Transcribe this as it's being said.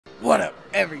What up,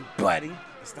 everybody?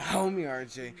 It's the homie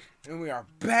RJ, and we are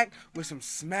back with some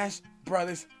Smash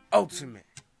Brothers Ultimate.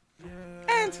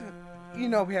 And you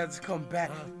know we had to come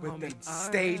back with the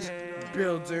stage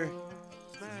builder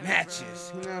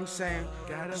matches. You know what I'm saying?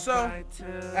 So I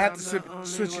have to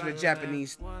switch it to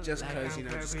Japanese just cause,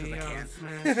 just cause I can.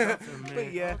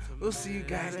 But yeah, we'll see you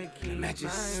guys when the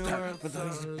matches start with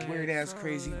those weird ass,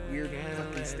 crazy, weird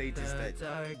fucking stages that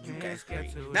you guys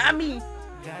create. Not me.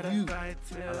 You. I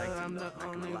like them, not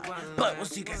gonna lie. But we'll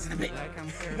see you guys in a bit.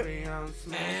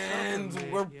 And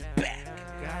we're back.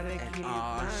 And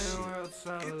aw shit,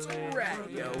 it's a rat,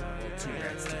 yo. Well, 2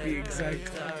 rats to be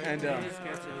exact. And you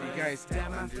guys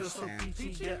don't understand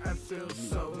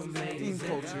theme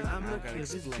culture. I'm not gonna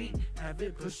explain.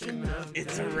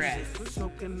 It's a rat.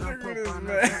 Look at this,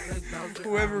 man.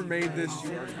 Whoever made this,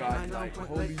 you are godlike.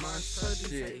 Holy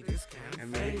shit. And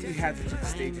man, we had to do the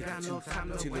stage with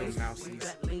two little mousies.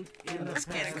 Let's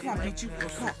get it. Come on, Pichu.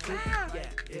 Come on.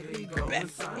 Back.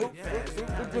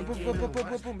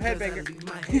 Headbanger.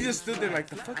 He just stood there like,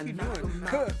 the fuck you doing?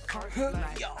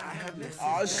 Yo.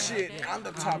 Oh shit. I'm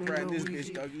the top rat in this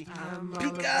bitch, doggy.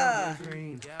 Pika.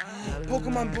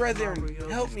 Pokemon brethren,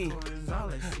 help me.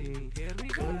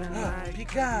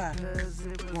 Pika.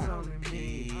 Come on.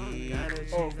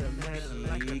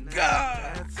 Pika.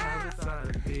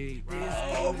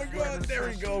 Oh my god. There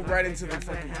we go. Right into the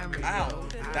fucking. Ow.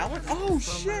 That one? Oh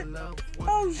shit!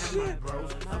 Oh shit!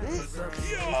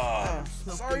 Yeah!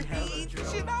 Sorry, Pete!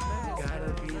 Shit, no!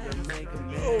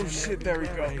 Oh shit, there we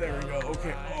go, there we go.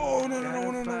 Okay. Oh no,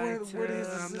 where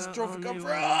does this trophy come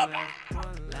from?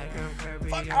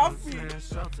 Fuck off me!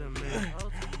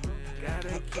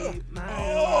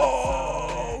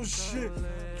 Oh shit!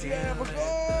 Do I have a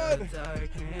god?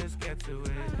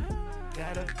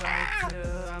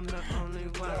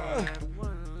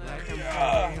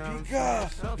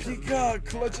 Pika,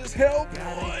 clutches help,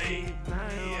 boy.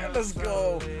 Yeah, let's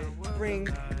go. Bring.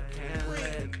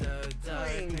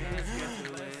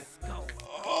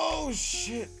 Oh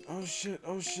shit. I'm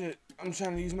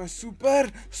trying to use my super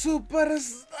star.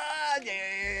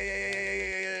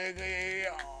 Yeah.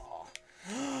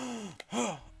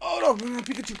 Oh no,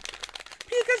 Pikachu.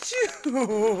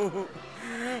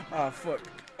 Ah, fuck.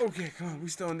 Okay, come on. We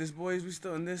still in this, boys. We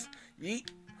still in this. Yeet.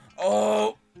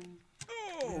 Oh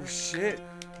shit.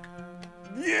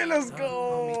 Yeah, let's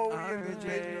go. Win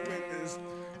this.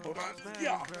 Hold on.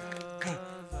 Yeah.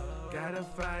 Gotta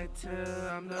fight till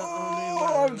I'm the only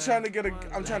one.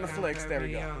 I'm trying to flex. There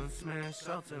we go.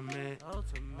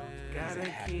 Gotta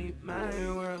keep my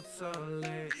world so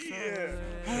lit.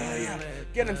 Yeah.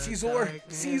 Get him, Caesar.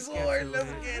 Let's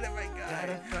get him, my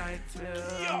guy.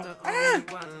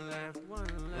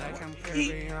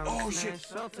 Oh shit.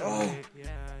 Oh.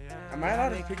 Am I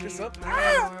allowed to pick this up?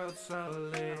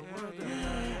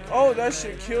 Oh, that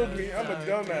shit killed me. I'm a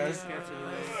dumbass.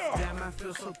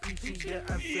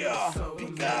 Yeah,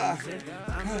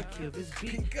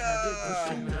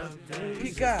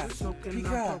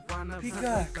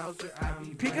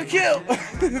 Pika kill.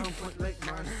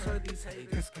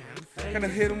 Kind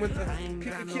of hit him with the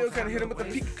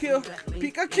Pika kill.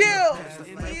 Pika kill.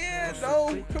 Yeah,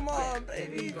 no, come on,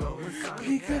 baby.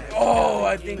 Pika. Oh,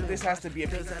 I think this has to be a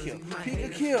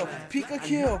Pika kill. Pika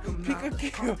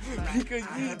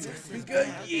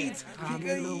yeet.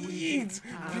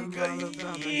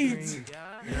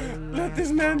 Let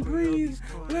this man breathe.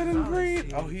 Let him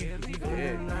breathe. Oh, he did. He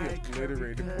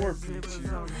obliterated. Poor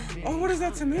Pichu. Oh, what is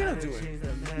that tomato doing?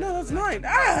 No, that's mine.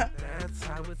 Ah!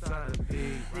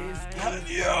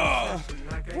 Yeah.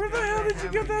 Where the hell did you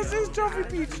get that 6 trophy,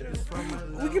 Pichu?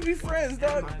 We can be friends,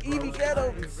 dog. Evie, get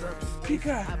him.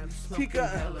 Pika.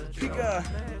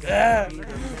 Ah.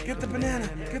 Get the banana.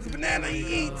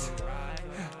 Eat.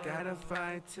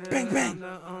 Bang bang!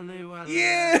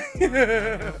 Yeah!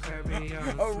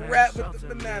 A rat with the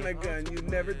banana gun. You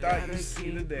never thought you'd see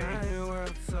the day.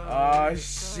 Oh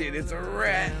shit! It's a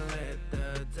rat.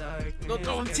 Don't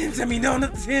throw the Tims at me! No,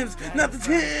 not the Tims! Not the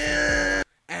Tims!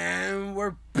 And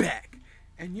we're back.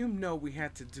 And you know we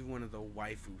had to do one of the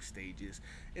waifu stages.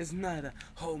 It's not a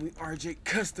homie RJ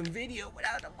custom video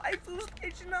without a waifu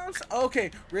stage. You know what I'm saying?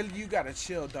 Okay, really, you gotta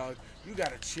chill, dog. You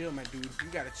gotta chill, my dude. You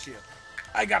gotta chill.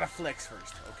 I gotta flex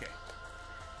first, okay.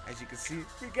 As you can see,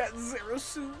 we got Zero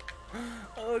Suit.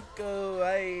 Oh, go,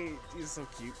 she's so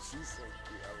cute. She's so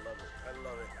cute. I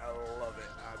love it.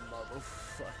 I'm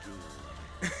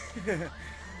motherfucking.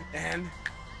 And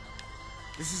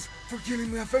this is for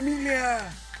killing my familia.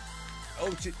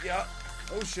 Oh shit, yeah.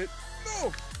 Oh shit.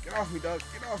 No! Get off me, dog.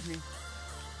 Get off me.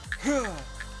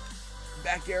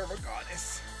 Back air of a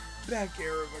goddess.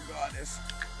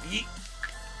 Yeet.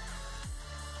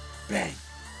 Bang.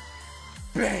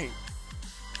 Bang.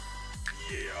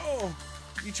 Yo.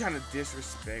 You trying to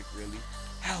disrespect, really?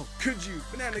 How could you?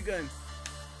 Banana gun.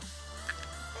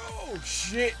 Oh,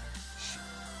 shit.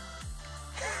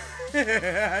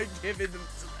 I give him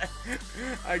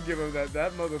that.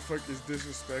 That motherfucker is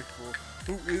disrespectful.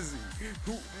 Who is he?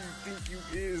 Who do you think you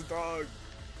is, dog?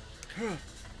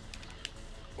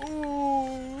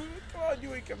 Ooh, God,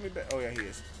 you ain't coming back. Oh yeah, he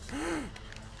is.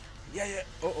 Yeah.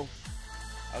 Oh.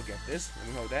 I'll get this. Let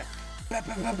me hold that.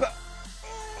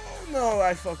 Oh no,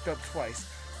 I fucked up twice.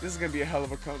 This is gonna be a hell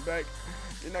of a comeback.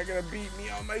 You're not gonna beat me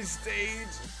on my stage.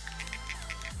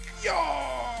 Yo.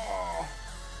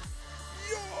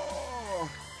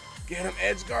 Get him,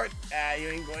 edge guard. Ah, you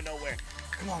ain't going nowhere.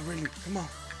 Come on, really. Come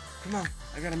on.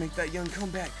 I gotta make that young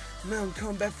comeback. Young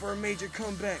comeback for a major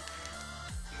comeback.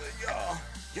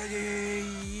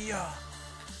 Yeah.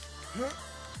 Huh?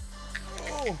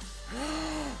 Oh.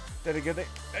 Did I get it?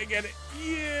 I get it.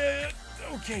 Yeah.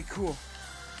 Okay, cool.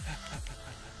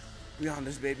 We on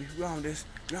this, baby. We on this.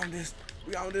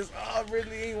 Oh,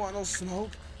 really? Ain't want no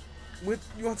smoke?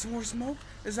 You want some more smoke?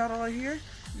 Is that all I hear?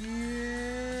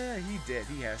 Yeah, he dead.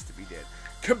 He has to be dead.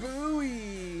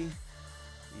 Kabooey!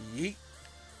 Yeet.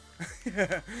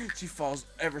 She falls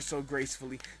ever so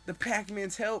gracefully. The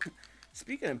Pac-Man's help.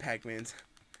 Speaking of Pac-Man's,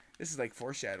 this is like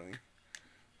foreshadowing.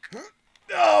 Huh?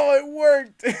 Oh, it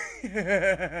worked!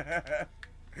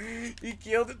 He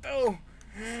killed it though.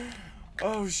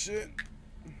 Oh shit.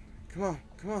 Come on.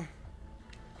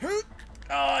 Huh?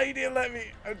 Oh, he didn't let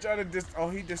me. I'm trying to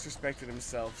he disrespected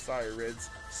himself. Sorry, Rids.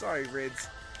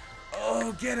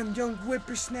 Oh, get him, young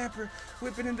whippersnapper.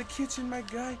 Whipping in the kitchen, my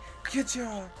guy. Get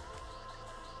ya.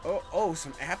 Oh,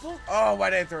 some apple? Oh, why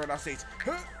did I throw it off stage?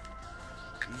 Huh?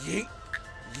 Yeet.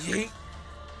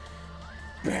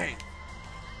 Bang.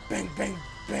 Bang.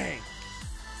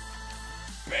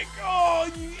 Oh,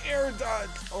 you air dodge.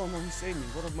 Oh, no, he saved me.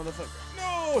 What a motherfucker.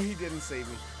 No, he didn't save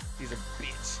me. He's a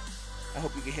bitch. I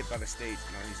hope we get hit by the stage.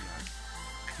 No, he's not.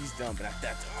 He's done, but at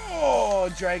that time. Oh,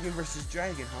 dragon versus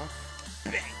dragon, huh?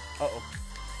 Bang. Uh-oh.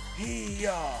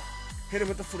 Hey-ya. Hit him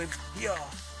with the flips. Yeah.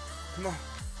 Come on.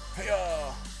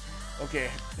 Hey-ya. Okay,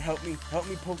 help me,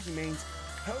 Pokemains.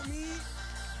 Help me.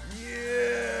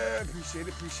 Yeah.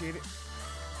 Appreciate it.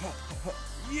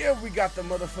 Yeah, we got the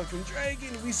motherfucking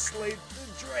dragon. We slayed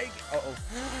the dragon. Uh-oh.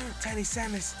 Tiny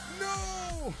Samus.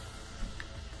 No.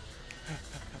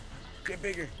 Get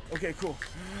bigger. Okay, cool.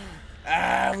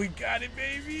 Ah, we got it,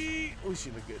 baby. Oh,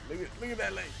 she look good. Look at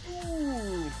that leg.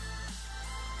 Ooh.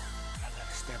 I let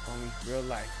her step on me. Real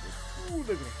life. Ooh, look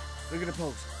at her. Look at the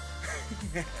pose.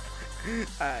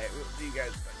 Alright, we'll see you guys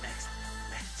in the next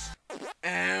match.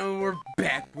 And we're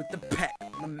back with the pack,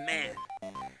 my man.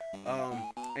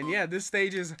 And yeah, this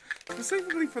stage is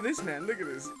specifically for this man. Look at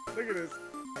this.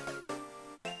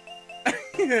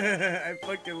 I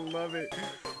fucking love it.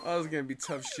 Oh, it's gonna be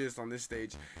tough shits on this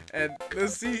stage. And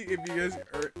let's see if you guys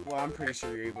are, well, I'm pretty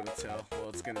sure you're able to tell. Well,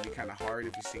 it's gonna be kind of hard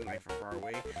if you're seeing like from far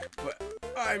away. But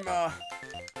I'm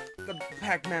the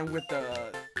Pac-Man with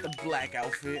the black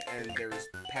outfit, and there's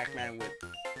Pac-Man with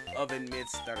oven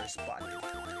mitts that are spotted.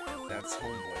 That's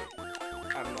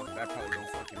Homeboy. I don't know, that probably don't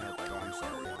fucking help at all. I'm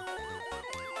sorry, y'all.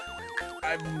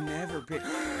 I've never been.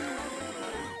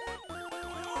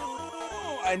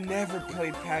 I never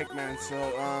played Pac-Man, so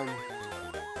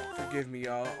forgive me,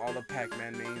 y'all, all the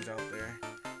Pac-Man names out there.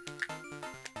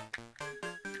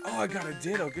 Oh, I got a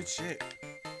Ditto, good shit.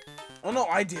 Oh no,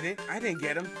 I didn't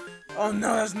get him. Oh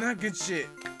no, that's not good shit.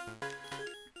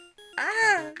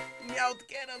 Ah, Meowth,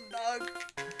 get him, dog.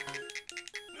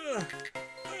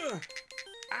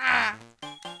 Ah.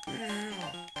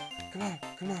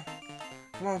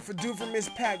 Come on, do it for Miss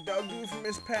Pac, dog. Do it for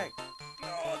Miss Pac.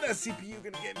 No, that CPU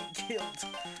gonna get me killed.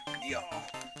 Yo.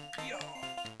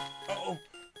 Uh-oh.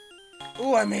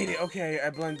 Oh, I made it. Okay, I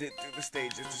blended through the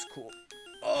stage. This is cool.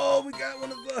 Oh, we got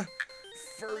one of the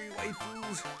furry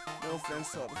waifus. No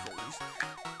offense to all the furries.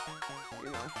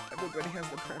 You know, everybody has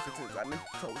their preferences. I'm into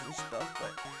toes and stuff,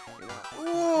 but, you know.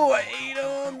 Ooh, I ate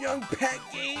him. Young Pac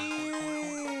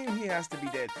game. He has to be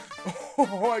dead.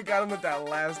 Oh, I got him with that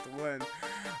last one.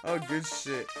 Oh, good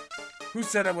shit. Who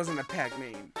said I wasn't a Pac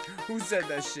main? Who said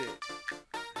that shit?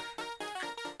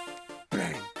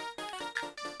 Bang.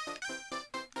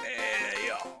 Hey,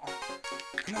 yo.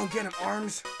 Come on, get him,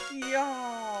 arms. Yo.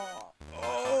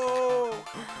 Oh.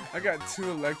 I got 2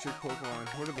 electric Pokemon.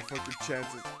 What are the fucking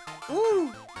chances?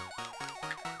 Ooh.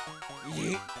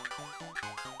 Yeet.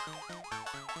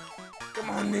 Come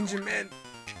on, Ninja Man.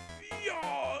 Yo.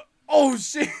 Oh,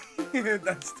 shit.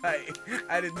 That's tight.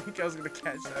 I didn't think I was gonna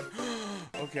catch that.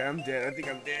 Okay, I'm dead. I think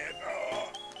I'm dead.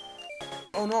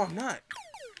 Oh no, I'm not.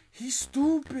 He's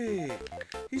stupid.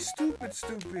 He's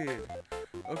stupid.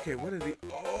 Okay, what are the...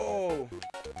 Oh.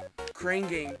 Crane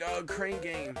game, dog. Crane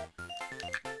game.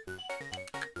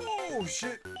 Oh,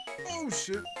 shit. Oh,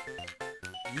 shit.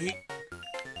 Yeet.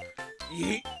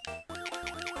 Yeet.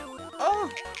 Oh.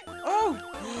 Oh.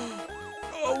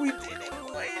 Oh, we did it,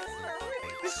 boys.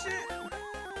 Already the shit.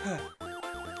 Huh.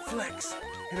 Flex.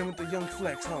 Hit him with the young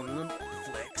flex. Hold on.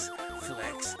 Flex.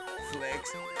 Flex.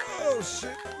 Flex. Oh,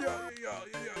 shit. Yo.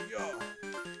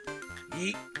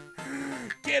 Yeet.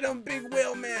 Get him, big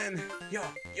whale man. Yo.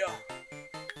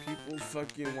 People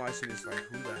fucking watching this like,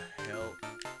 who the hell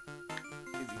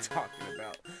is he talking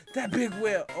about? That big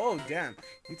whale. Oh, damn.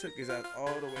 He took his ass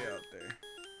all the way out there.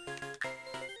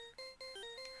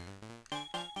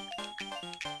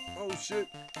 Oh, shit.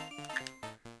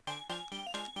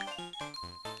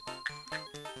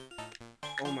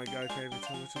 Oh, my God. I can't even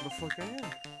tell which of the fuck I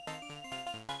am.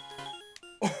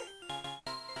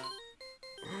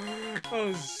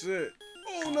 Oh, shit.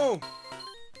 Oh, no.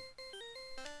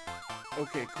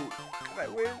 Okay, cool. Did I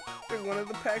win? Did one of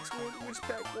the packs win? Which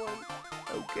pack won?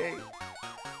 Okay.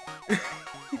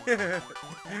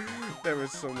 There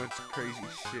was so much crazy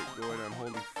shit going on.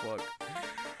 Holy fuck.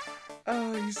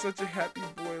 Oh, he's such a happy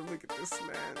boy. Look at this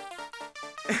man.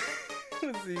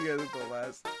 Let's see you guys at the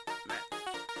last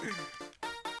match.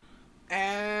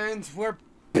 And we're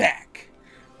back.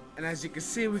 And as you can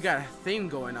see, we got a theme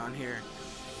going on here.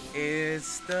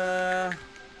 It's the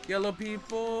yellow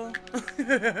people.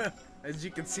 As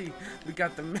you can see, we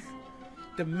got the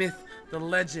myth, the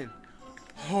legend,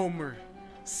 Homer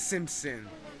Simpson,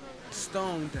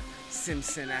 Stoned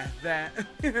Simpson at that.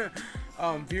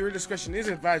 Viewer discretion is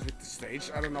advised with this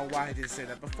stage. I don't know why I didn't say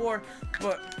that before,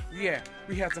 but yeah,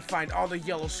 we have to find all the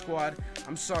yellow squad.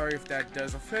 I'm sorry if that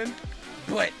does offend,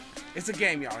 but it's a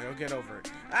game, y'all. You'll get over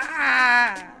it.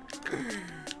 Ah!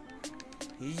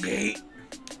 Yeet.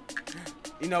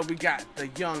 You know, we got the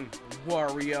young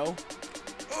Wario.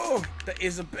 Oh, the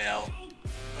Isabelle.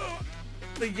 Oh,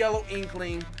 the yellow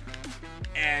Inkling.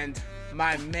 And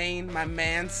my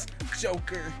man's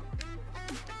Joker.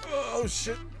 Oh,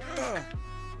 shit.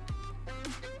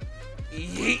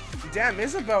 Yeet. Damn,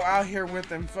 Isabelle out here with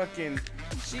them fucking...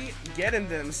 She getting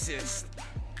them assists.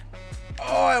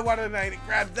 Oh, why didn't I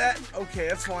grab that? Okay,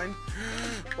 that's fine.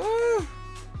 Ooh.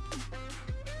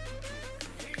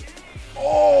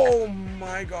 Oh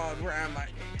my God, where am I?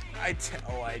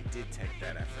 Oh, I did take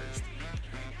that at first.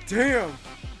 Damn.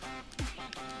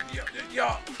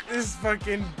 Yo, this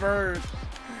fucking bird.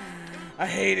 I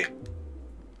hate it.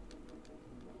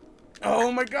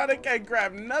 Oh my God, I can't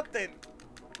grab nothing.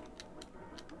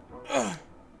 Ugh.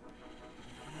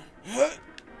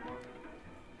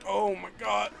 Oh my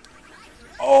God.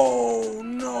 Oh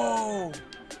no.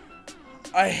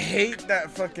 I hate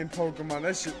that fucking Pokemon.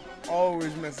 That shit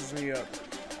always messes me up.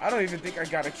 I don't even think I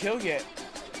got a kill yet.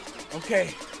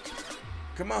 Okay.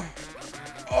 Come on.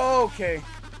 Okay.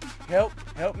 Help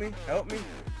me.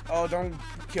 Oh, don't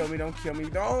kill me. Don't kill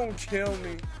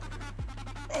me.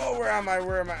 Oh, where am I?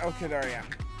 Okay, there I am.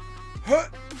 Huh.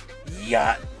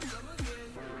 Yacht.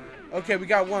 Okay, we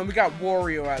got one. We got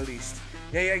Wario at least.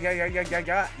 Yeah.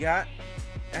 Yacht.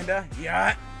 And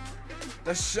yacht.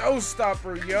 The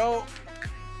showstopper, yo.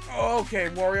 Okay,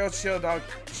 Wario, chill, dog.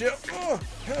 Chill.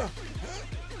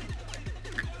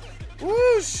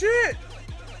 Ooh, shit.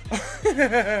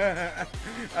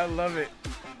 I love it.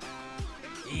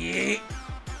 Yeah.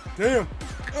 Damn.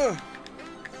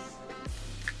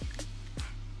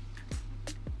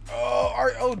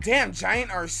 Oh, damn.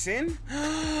 Giant Arsene?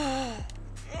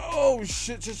 Oh,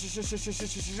 shit.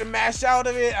 Mash out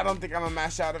of it. I don't think I'm gonna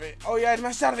mash out of it. Oh, yeah, I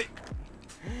mashed out of it.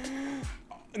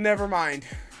 Never mind.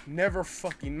 Never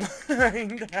fucking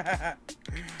mind.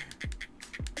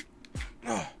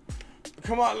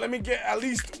 Come on, let me get at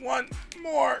least one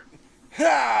more.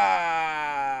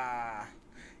 Ha!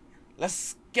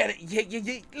 Let's get it.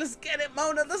 Yeah. Let's get it,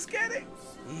 Mona. Let's get it.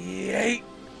 Yay.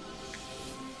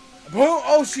 Boom.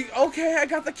 Oh, okay, I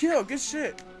got the kill. Good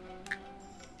shit.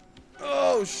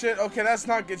 Oh, shit. Okay, that's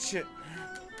not good shit.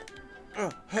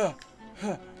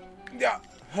 Yeah.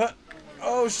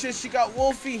 Oh, shit. She got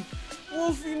Wolfie.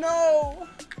 Wolfie, no.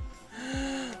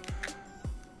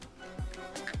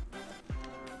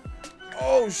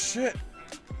 Oh, shit.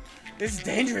 It's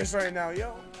dangerous right now,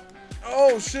 yo.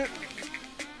 Oh, shit.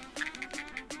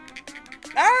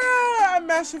 Ah, I'm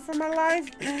mashing for my life.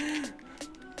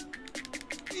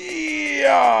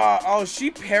 Yeah. Oh,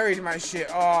 she parried my shit.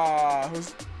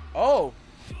 Oh.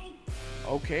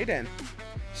 Okay, then.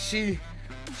 She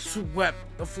swept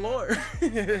the floor.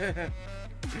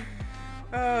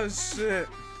 Oh, shit.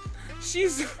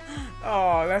 She's,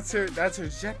 oh, that's her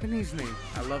Japanese name.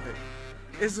 I love it.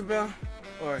 Isabel,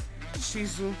 or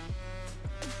Shizu.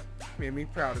 Made me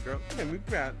proud, girl. Made me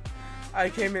proud. I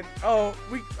came in, oh,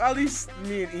 at least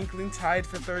me and Inkling tied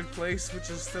for 3rd place, which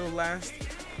is still last.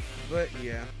 But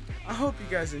yeah, I hope you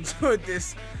guys enjoyed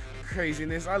this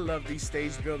craziness. I love these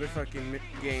stage builder fucking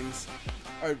games,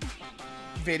 or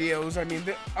videos. I mean,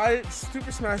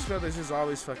 Super Smash Brothers is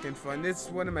always fucking fun. It's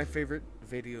one of my favorite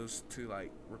videos to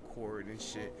like record and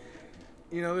shit.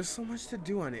 You know, there's so much to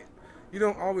do on it. You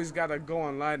don't always gotta go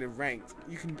online and ranked.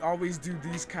 You can always do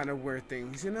these kind of weird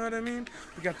things. You know what I mean?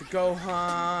 We got the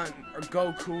Gohan or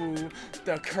Goku,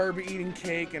 the Kirby eating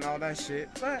cake, and all that shit.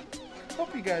 But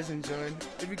hope you guys enjoyed.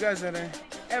 If you guys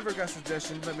ever got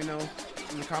suggestions, let me know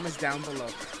in the comments down below.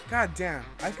 God damn,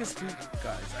 I can speak,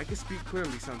 guys. I can speak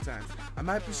clearly sometimes. I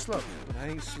might be slow, but I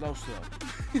ain't slow.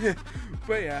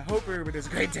 But yeah, hope everybody has a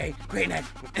great day, great night.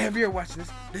 Whenever you're watching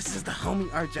this is the homie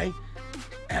RJ.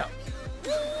 Out.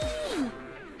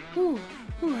 Whew,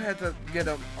 I had to get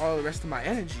up all the rest of my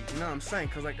energy, you know what I'm saying?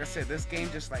 Because like I said, this game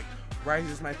just like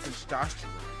rises my testosterone,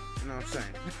 you know what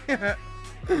I'm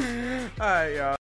saying? Alright, y'all.